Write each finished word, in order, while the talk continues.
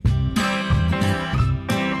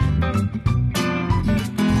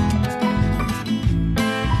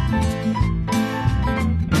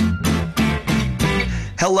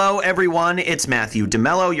Hello, everyone. It's Matthew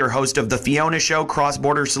DeMello, your host of The Fiona Show,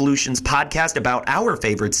 Cross-Border Solutions podcast about our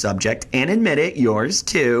favorite subject, and admit it, yours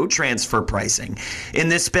too, transfer pricing. In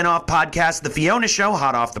this spin-off podcast, The Fiona Show,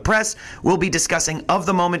 hot off the press, we'll be discussing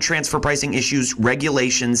of-the-moment transfer pricing issues,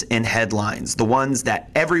 regulations, and headlines, the ones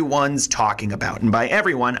that everyone's talking about. And by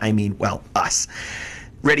everyone, I mean, well, us.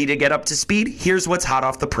 Ready to get up to speed? Here's what's hot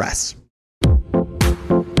off the press.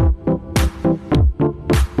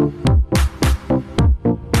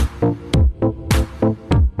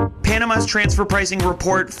 Panama's transfer pricing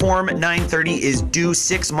report, Form 930, is due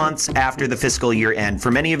 6 months after the fiscal year end. For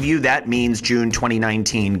many of you, that means June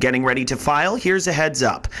 2019. Getting ready to file? Here's a heads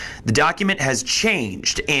up. The document has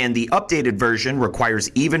changed, and the updated version requires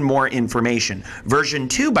even more information. Version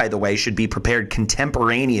 2, by the way, should be prepared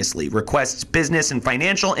contemporaneously. Requests business and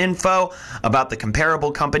financial info about the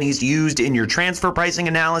comparable companies used in your transfer pricing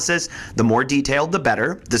analysis. The more detailed, the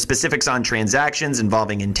better. The specifics on transactions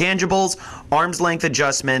involving intangibles, arm's length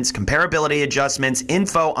adjustments, comparability adjustments,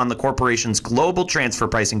 info on the corporation's global transfer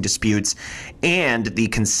pricing disputes, and the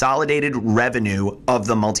consolidated revenue of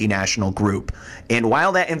the multinational group. And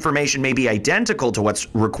while that information may be identical to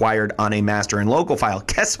what's required on a master and local file,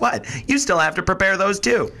 guess what? You still have to prepare those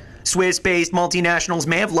too. Swiss-based multinationals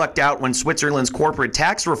may have lucked out when Switzerland's corporate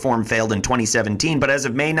tax reform failed in 2017, but as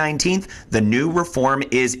of May 19th, the new reform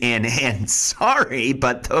is in. And sorry,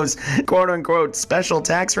 but those quote-unquote special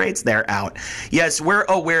tax rates, they're out. Yes, we're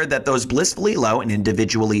aware that those blissfully low and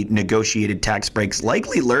individually negotiated tax breaks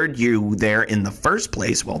likely lured you there in the first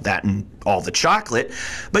place. Well, that and all the chocolate.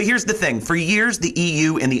 But here's the thing. For years, the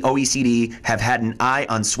EU and the OECD have had an eye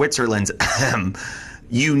on Switzerland's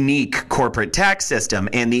unique corporate tax system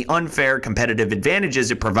and the unfair competitive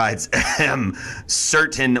advantages it provides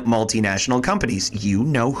certain multinational companies. You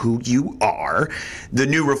know who you are. The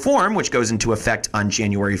new reform, which goes into effect on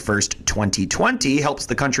January 1st, 2020, helps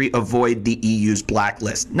the country avoid the EU's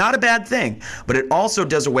blacklist. Not a bad thing, but it also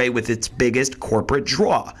does away with its biggest corporate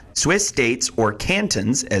draw. Swiss states, or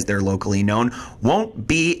cantons as they're locally known, won't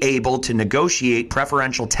be able to negotiate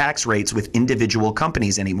preferential tax rates with individual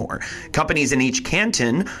companies anymore. Companies in each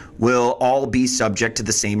canton will all be subject to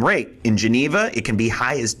the same rate. In Geneva, it can be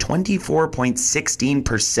high as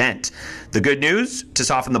 24.16%. The good news, to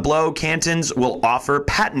soften the blow, cantons will offer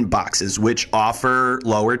patent boxes, which offer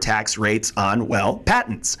lower tax rates on, well,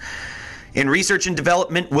 patents. And research and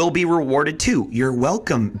development will be rewarded too. You're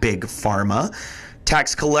welcome, Big Pharma.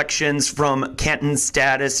 Tax collections from canton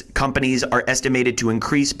status companies are estimated to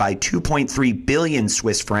increase by 2.3 billion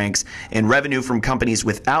Swiss francs, and revenue from companies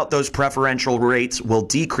without those preferential rates will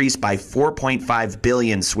decrease by 4.5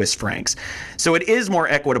 billion Swiss francs. So it is more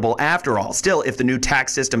equitable after all. Still, if the new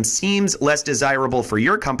tax system seems less desirable for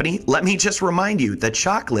your company, let me just remind you that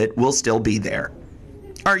chocolate will still be there.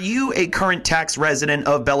 Are you a current tax resident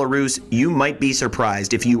of Belarus? You might be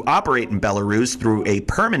surprised. If you operate in Belarus through a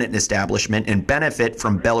permanent establishment and benefit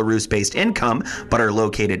from Belarus-based income but are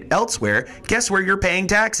located elsewhere, guess where you're paying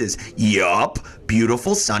taxes? Yup,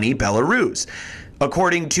 beautiful sunny Belarus.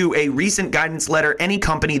 According to a recent guidance letter, any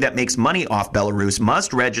company that makes money off Belarus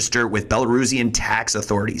must register with Belarusian tax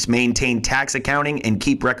authorities, maintain tax accounting, and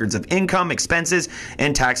keep records of income, expenses,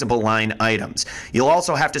 and taxable line items. You'll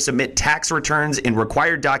also have to submit tax returns and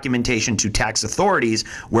required documentation to tax authorities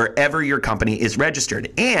wherever your company is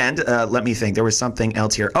registered. And let me think, there was something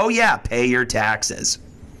else here. Oh yeah, pay your taxes.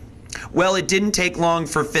 Well, it didn't take long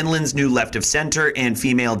for Finland's new left-of-center and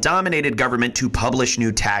female-dominated government to publish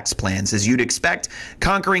new tax plans. As you'd expect,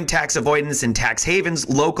 conquering tax avoidance and tax havens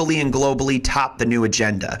locally and globally top the new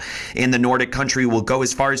agenda. And the Nordic country will go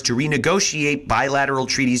as far as to renegotiate bilateral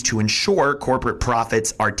treaties to ensure corporate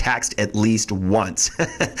profits are taxed at least once.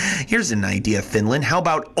 Here's an idea, Finland. How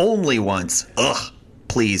about only once? Ugh.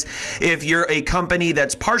 Please. If you're a company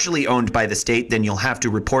that's partially owned by the state, then you'll have to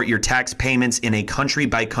report your tax payments in a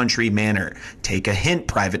country-by-country manner. Take a hint,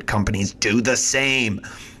 private companies. Do the same.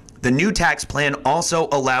 The new tax plan also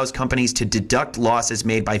allows companies to deduct losses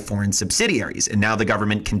made by foreign subsidiaries, and now the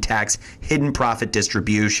government can tax hidden profit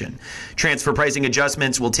distribution. Transfer pricing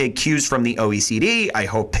adjustments will take cues from the OECD. I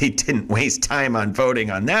hope they didn't waste time on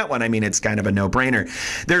voting on that one. I mean, it's kind of a no-brainer.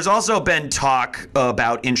 There's also been talk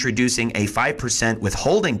about introducing a 5%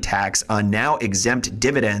 withholding tax on now exempt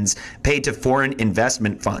dividends paid to foreign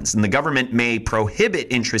investment funds, and the government may prohibit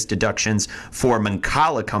interest deductions for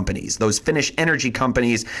Mankala companies, those Finnish energy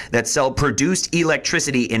companies that sell produced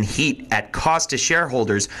electricity and heat at cost to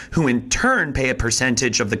shareholders, who in turn pay a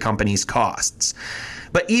percentage of the company's costs.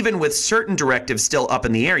 But even with certain directives still up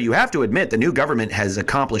in the air, you have to admit the new government has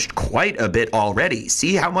accomplished quite a bit already.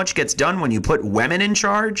 See how much gets done when you put women in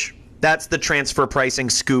charge? That's the transfer pricing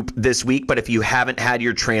scoop this week. But if you haven't had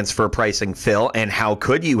your transfer pricing fill, and how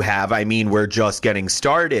could you have? I mean, we're just getting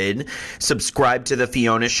started. Subscribe to The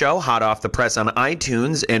Fiona Show, hot off the press on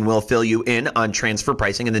iTunes, and we'll fill you in on transfer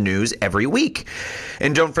pricing in the news every week.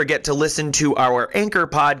 And don't forget to listen to our anchor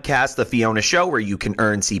podcast, The Fiona Show, where you can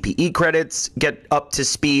earn CPE credits, get up to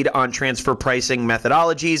speed on transfer pricing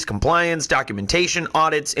methodologies, compliance, documentation,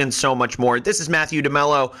 audits, and so much more. This is Matthew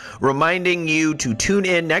DeMello reminding you to tune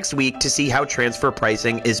in next week to see how transfer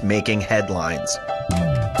pricing is making headlines.